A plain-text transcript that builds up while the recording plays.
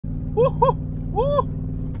Woo-hoo! Woo!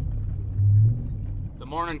 The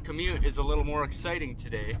morning commute is a little more exciting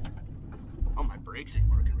today. Oh, my brakes ain't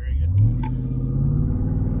working very good.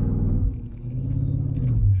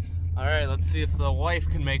 All right, let's see if the wife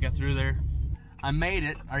can make it through there. I made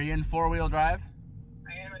it. Are you in four-wheel drive?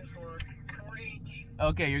 I am in 4H.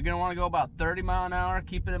 Okay, you're gonna want to go about 30 miles an hour,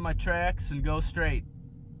 keep it in my tracks, and go straight.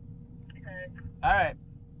 Okay. All right.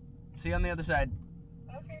 See you on the other side.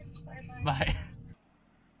 Okay. Bye-bye. Bye.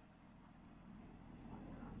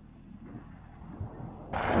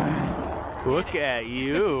 Look at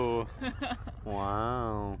you.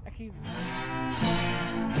 Wow.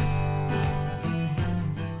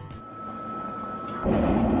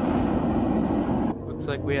 Looks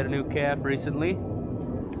like we had a new calf recently.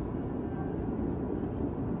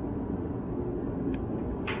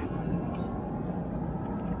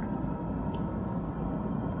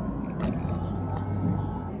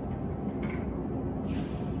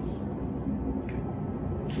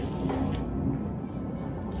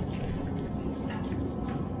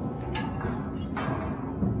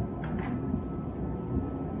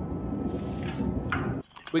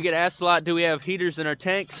 We get asked a lot, do we have heaters in our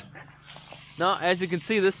tanks? No, as you can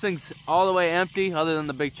see, this thing's all the way empty other than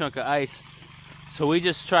the big chunk of ice. So we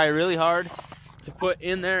just try really hard to put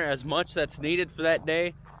in there as much that's needed for that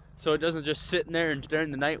day, so it doesn't just sit in there and during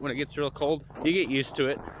the night when it gets real cold. You get used to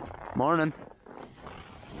it. Morning.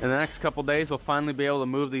 In the next couple days, we'll finally be able to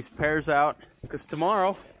move these pairs out, because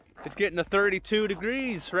tomorrow it's getting to 32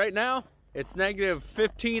 degrees. Right now, it's negative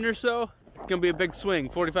 15 or so. It's gonna be a big swing,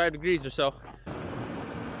 45 degrees or so.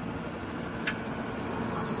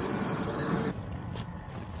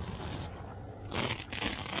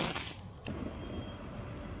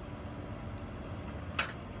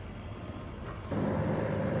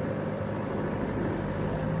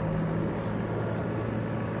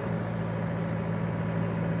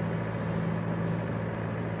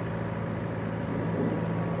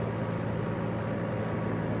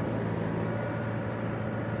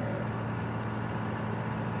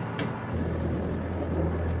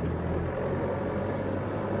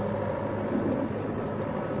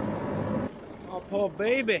 Oh,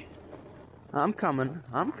 baby. I'm coming.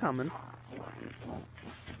 I'm coming.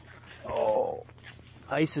 Oh.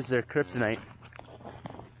 Ice is their kryptonite.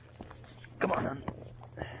 Come on, hon.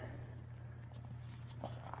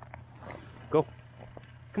 Go.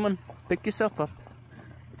 Come on. Pick yourself up.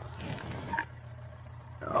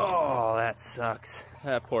 Oh, that sucks.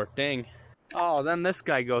 That poor thing. Oh, then this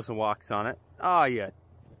guy goes and walks on it. Oh, yeah.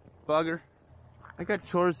 Bugger. I got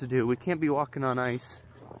chores to do. We can't be walking on ice.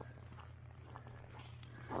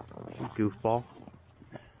 Goofball.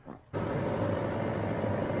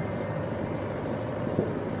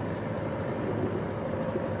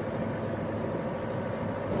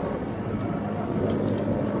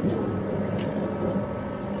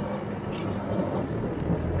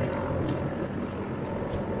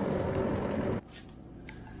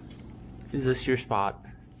 Is this your spot?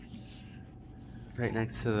 Right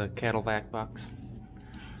next to the cattle vac box.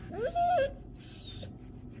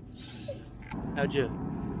 How'd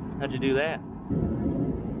you do that?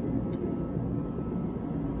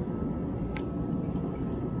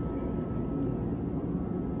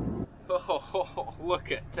 Oh,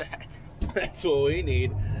 look at that. That's what we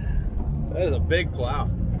need. That is a big plow.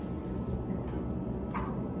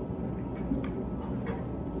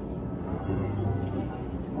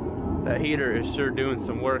 That heater is sure doing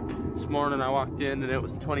some work. This morning I walked in and it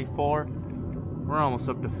was 24. We're almost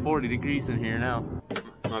up to 40 degrees in here now.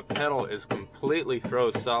 My pedal is completely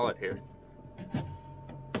froze solid here.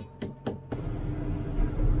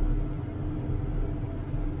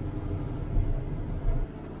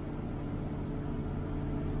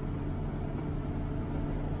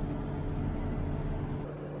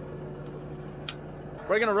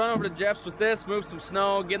 We're gonna run over to Jeff's with this, move some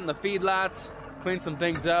snow, get in the feedlots, clean some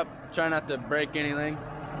things up, try not to break anything,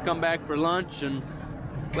 come back for lunch, and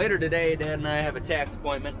later today, Dad and I have a tax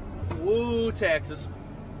appointment. Woo, taxes.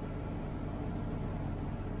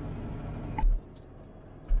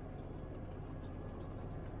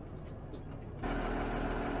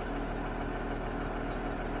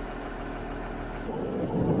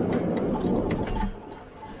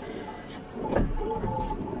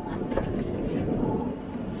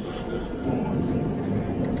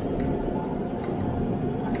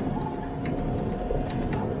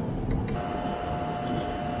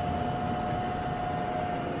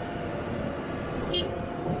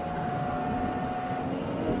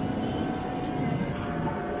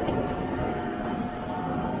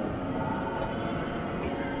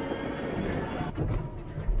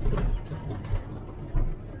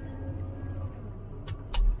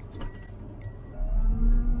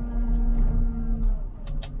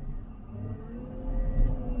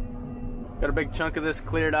 a big chunk of this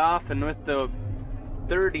cleared off, and with the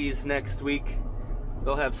 30s next week,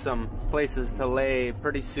 they'll have some places to lay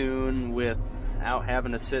pretty soon without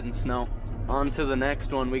having to sit in snow. On to the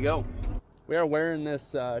next one we go. We are wearing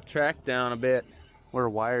this track down a bit where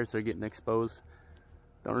wires are getting exposed.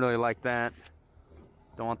 Don't really like that.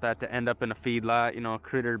 Don't want that to end up in a feedlot, you know, a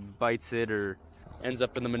critter bites it or ends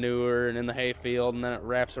up in the manure and in the hay field, and then it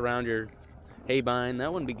wraps around your hay bind.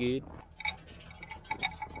 That wouldn't be good.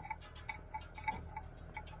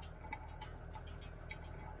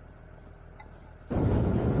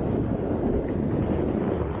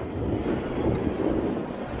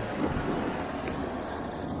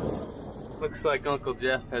 Looks like Uncle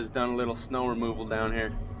Jeff has done a little snow removal down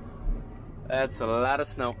here. That's a lot of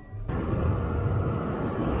snow.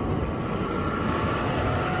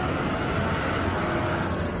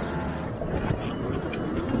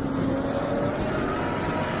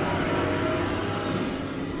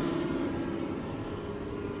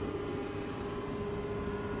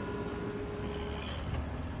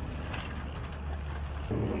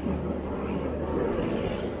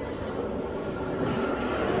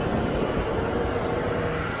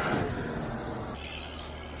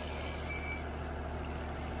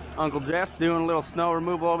 Uncle Jeff's doing a little snow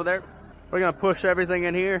removal over there. We're gonna push everything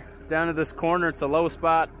in here down to this corner. It's a low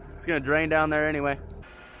spot. It's gonna drain down there anyway.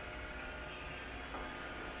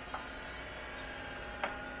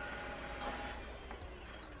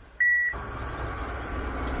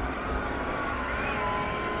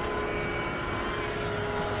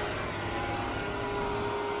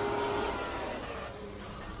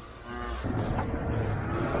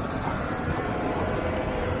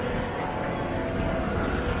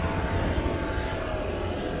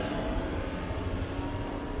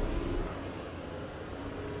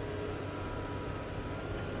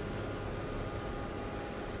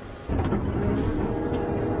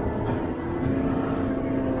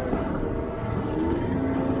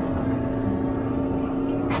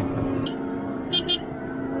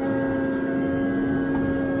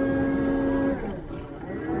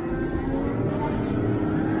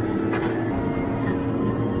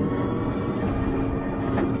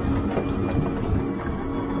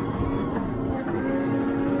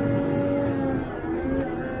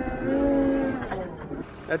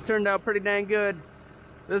 That turned out pretty dang good.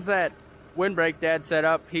 This is that windbreak Dad set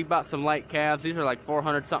up. He bought some light calves. These are like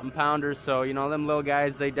 400 something pounders, so you know, them little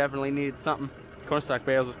guys, they definitely needed something. Cornstalk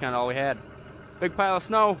bales was kind of all we had. Big pile of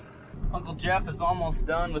snow. Uncle Jeff is almost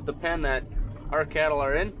done with the pen that our cattle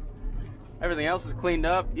are in. Everything else is cleaned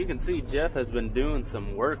up. You can see Jeff has been doing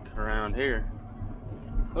some work around here.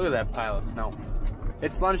 Look at that pile of snow.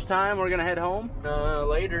 It's lunchtime. We're gonna head home.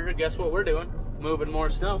 Later, guess what we're doing? Moving more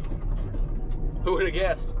snow. Who would have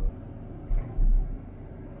guessed?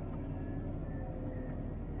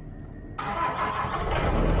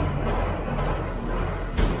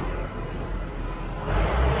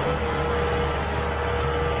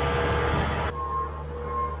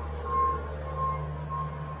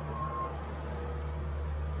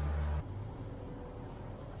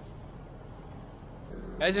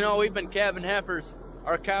 As you know, we've been calving heifers.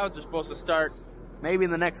 Our cows are supposed to start maybe in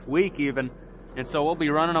the next week even. And so we'll be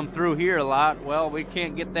running them through here a lot. Well, we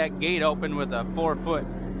can't get that gate open with a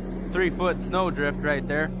 3-foot snowdrift right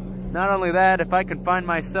there. Not only that, if I can find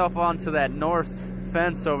myself onto that north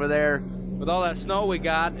fence over there, with all that snow we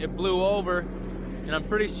got, it blew over, and I'm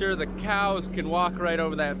pretty sure the cows can walk right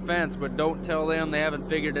over that fence, but don't tell them, they haven't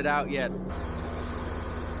figured it out yet.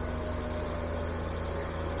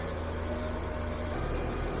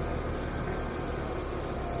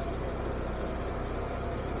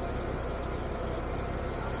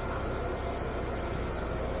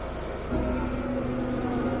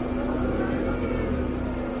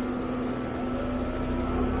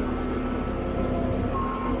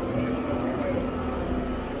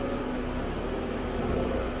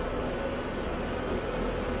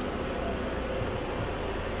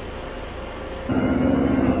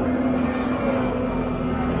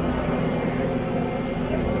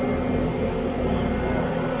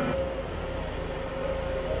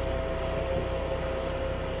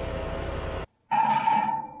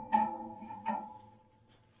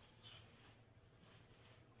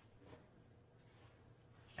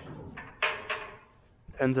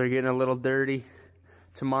 Pens are getting a little dirty.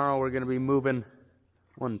 Tomorrow we're gonna be moving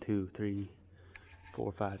 1, 2, 3,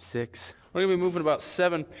 4, 5, 6. We're gonna be moving about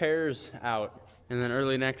 7 pairs out. And then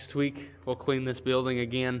early next week, we'll clean this building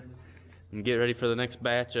again and get ready for the next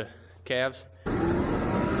batch of calves.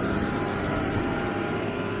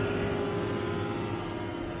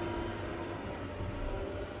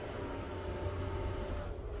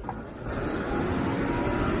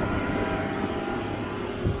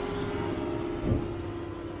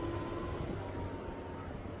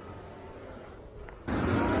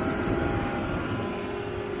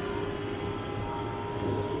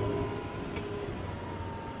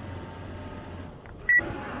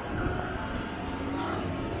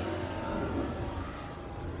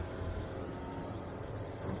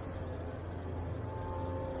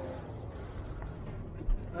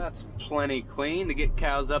 That's plenty clean to get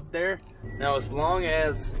cows up there. Now, as long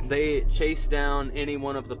as they chase down any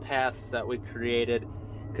one of the paths that we created,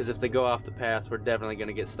 because if they go off the path, we're definitely going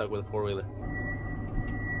to get stuck with a four-wheeler.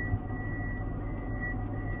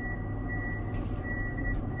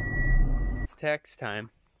 It's tax time.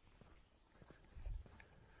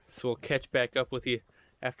 So we'll catch back up with you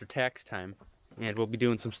after tax time. And we'll be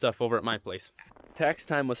doing some stuff over at my place. Tax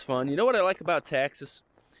time was fun. You know what I like about taxes?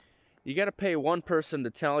 You got to pay one person to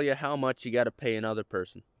tell you how much you got to pay another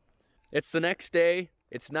person. It's the next day.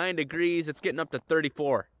 It's 9 degrees. It's getting up to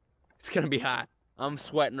 34. It's going to be hot. I'm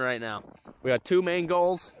sweating right now. We got 2 main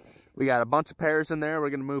goals. We got a bunch of pairs in there. We're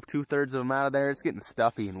going to move 2/3 of them out of there. It's getting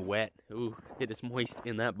stuffy and wet. Ooh, it is moist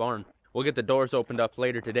in that barn. We'll get the doors opened up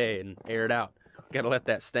later today and air it out. Got to let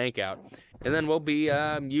that stank out. And then we'll be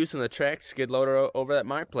using the track skid loader over at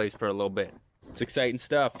my place for a little bit. It's exciting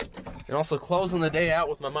stuff. And also closing the day out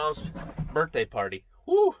with my mom's birthday party.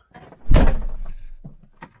 Woo!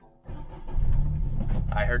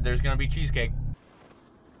 I heard there's gonna be cheesecake.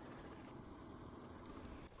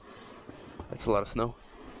 That's a lot of snow.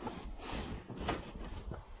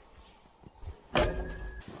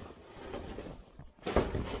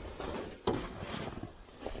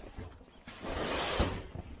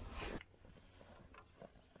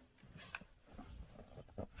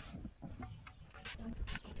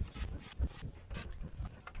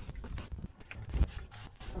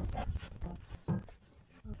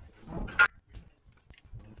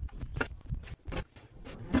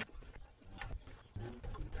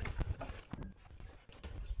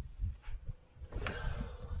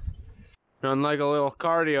 Nothing like a little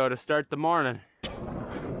cardio to start the morning.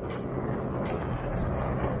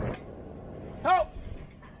 Oh!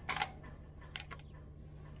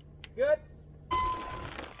 Good.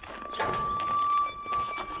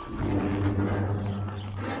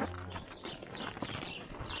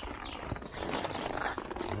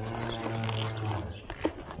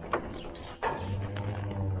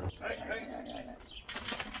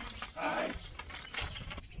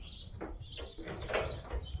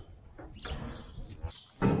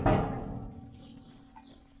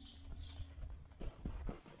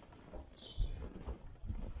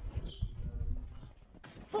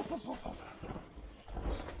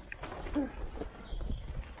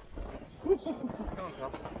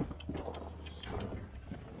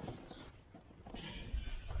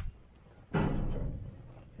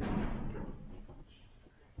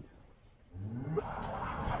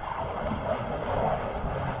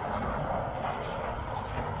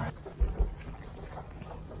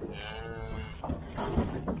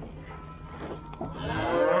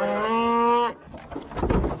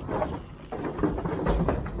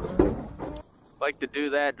 Like to do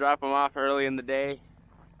that, drop them off early in the day.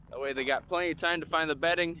 That way they got plenty of time to find the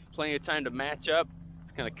bedding, plenty of time to match up.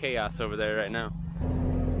 It's kind of chaos over there right now.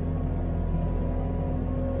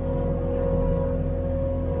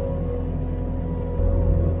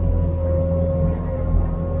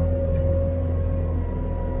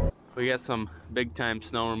 We got some big time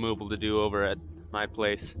snow removal to do over at my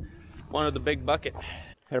place. One of the big bucket.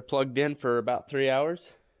 Had her plugged in for about 3 hours.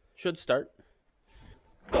 Should start.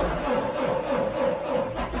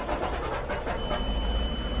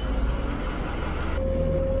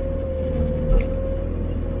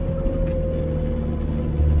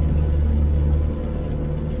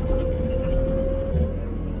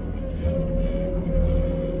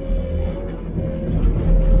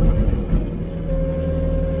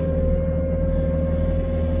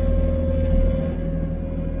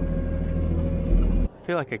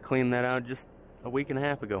 I feel like I cleaned that out just a week and a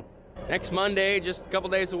half ago. Next Monday, just a couple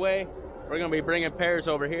days away, we're gonna be bringing pairs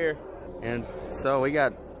over here. And so we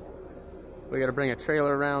gotta bring a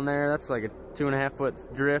trailer around there. That's like a 2.5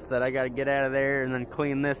 foot drift that I gotta get out of there and then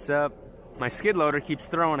clean this up. My skid loader keeps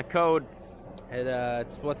throwing a code.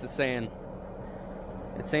 It's what's it saying?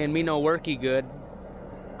 It's saying me no worky good.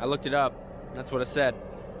 I looked it up. That's what it said.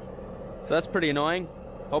 So that's pretty annoying.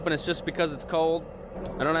 Hoping it's just because it's cold.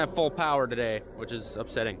 I don't have full power today, which is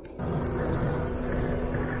upsetting.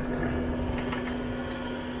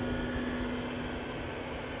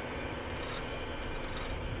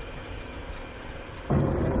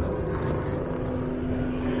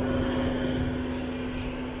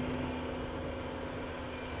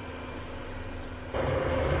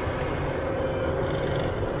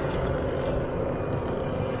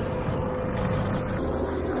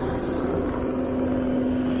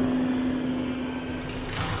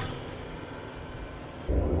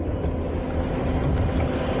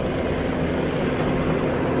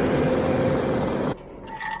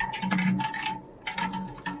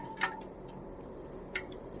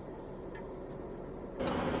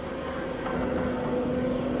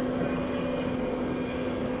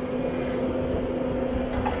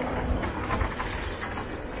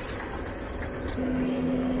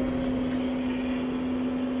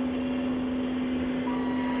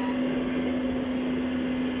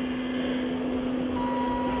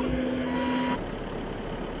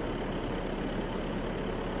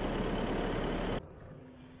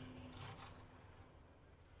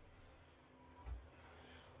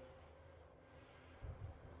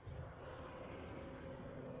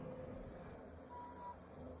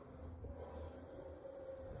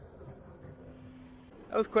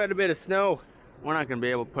 That was quite a bit of snow. We're not gonna be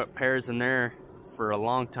able to put pairs in there for a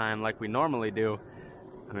long time like we normally do.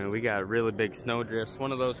 I mean, we got really big snow drifts.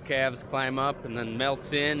 One of those calves climb up and then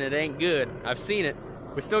melts in. It ain't good. I've seen it.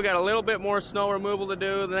 We still got a little bit more snow removal to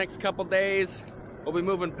do the next couple days. We'll be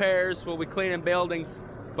moving pairs, we'll be cleaning buildings,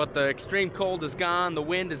 but the extreme cold is gone, the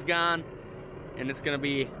wind is gone, and it's gonna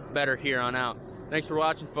be better here on out. Thanks for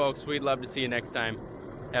watching, folks. We'd love to see you next time.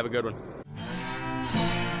 Have a good one.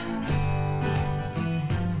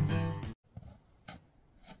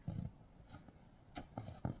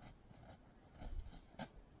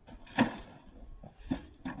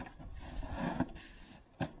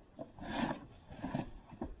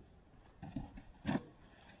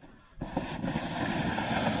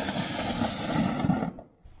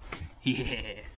 Yeah.